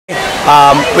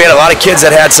We had a lot of kids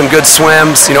that had some good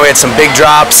swims. We had some big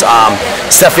drops.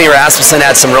 Stephanie Rasmussen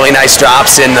had some really nice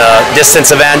drops in the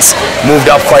distance events,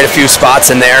 moved up quite a few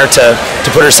spots in there to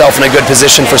put herself in a good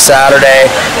position for Saturday.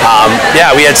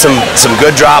 Yeah, we had some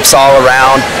good drops all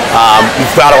around.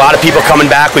 We've got a lot of people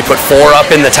coming back. We put 4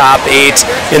 up in the top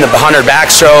 8 in the 100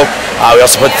 backstroke. We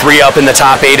also put 3 up in the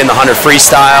top 8 in the 100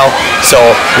 freestyle. So,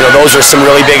 those are some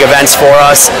really big events for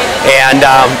us. And,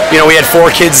 we had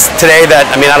 4 kids today that,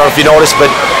 I don't know if you noticed,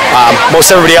 but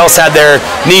most everybody else had their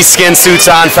knee skin suits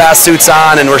on, fast suits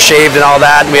on, and were shaved and all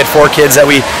that. And we had 4 kids that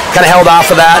we kind of held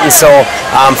off of that. And so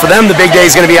for them, the big day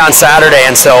is going to be on Saturday.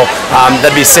 And so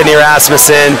that'd be Sydney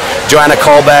Rasmussen, Joanna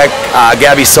Kolbeck,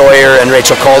 Gabby Sawyer, and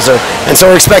Rachel Kolzer. And so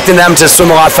we're expecting them to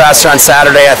swim a lot faster on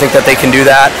Saturday. I think that they can do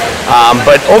that.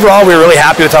 But overall, we were really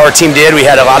happy with how our team did. We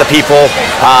had a lot of people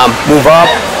move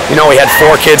up. We had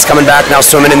 4 kids coming back now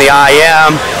swimming in the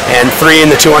IM, and 3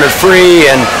 in the 200 free,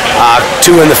 and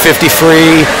 2 in the 50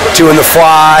 free, 2 in the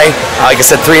fly. Like I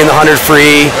said, 3 in the 100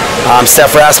 free.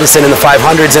 Steph Rasmussen in the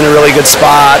 500s in a really good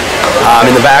spot.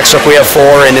 In the backstroke we have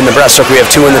 4, and in the breaststroke we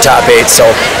have 2 in the top 8. So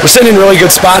we're sitting in really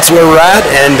good spots where we're at,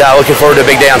 and looking forward to a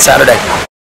big day on Saturday.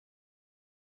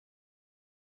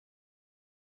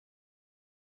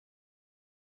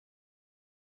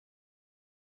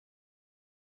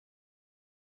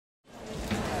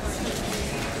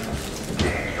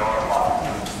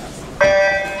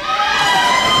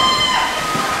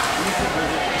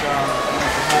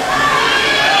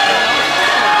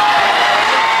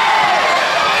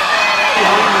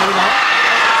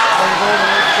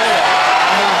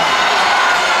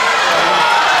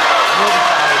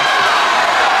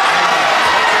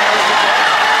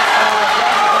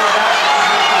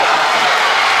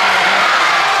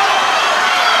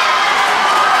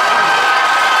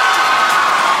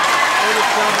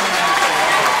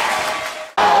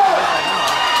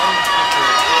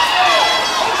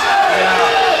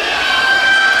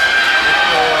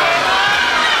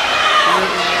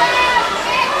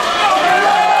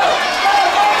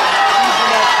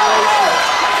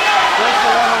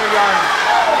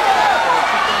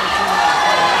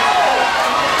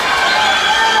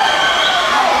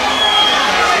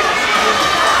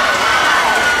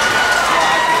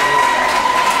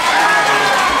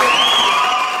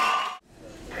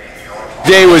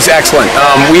 Day was excellent.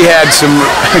 We had some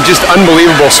just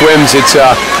unbelievable swims. It's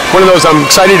one of those, I'm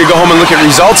excited to go home and look at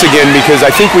results again, because I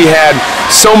think we had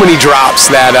so many drops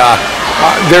that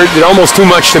they're almost too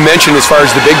much to mention as far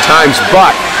as the big times.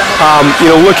 But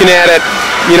looking at it,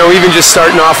 even just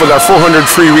starting off with our 400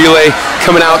 free relay,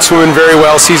 coming out swimming very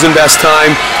well, season best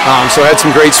time. So had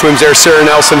some great swims there. Sarah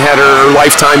Nelson had her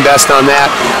lifetime best on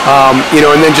that.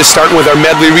 And then just starting with our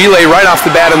medley relay right off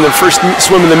the bat in the first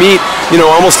swim of the meet,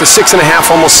 almost a 6.5,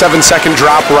 almost 7-second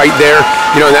drop right there.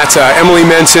 And that's Emily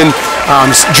Menson,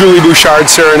 Julie Bouchard,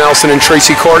 Sarah Nelson, and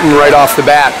Tracy Corton right off the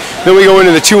bat. Then we go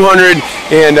into the 200,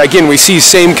 and again, we see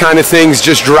same kind of things,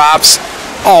 just drops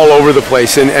all over the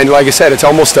place, and like I said, it's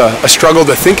almost a struggle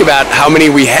to think about how many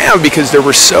we have, because there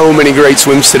were so many great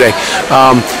swims today.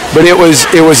 But it was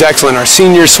excellent. Our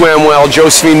seniors swam well.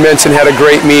 Josephine Menson had a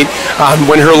great meet,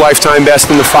 won her lifetime best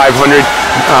in the 500.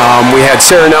 We had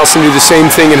Sarah Nelson do the same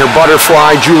thing in her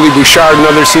butterfly. Julie Bouchard,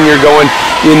 another senior, going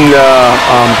in the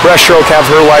breaststroke, have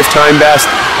her lifetime best.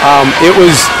 It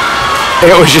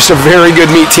was just a very good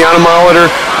meet. Tiana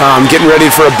Molitor, getting ready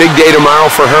for a big day tomorrow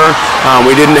for her.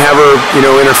 We didn't have her,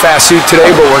 in her fast suit today,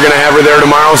 but we're going to have her there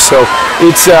tomorrow. So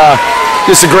it's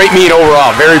just a great meet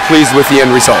overall. Very pleased with the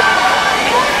end result.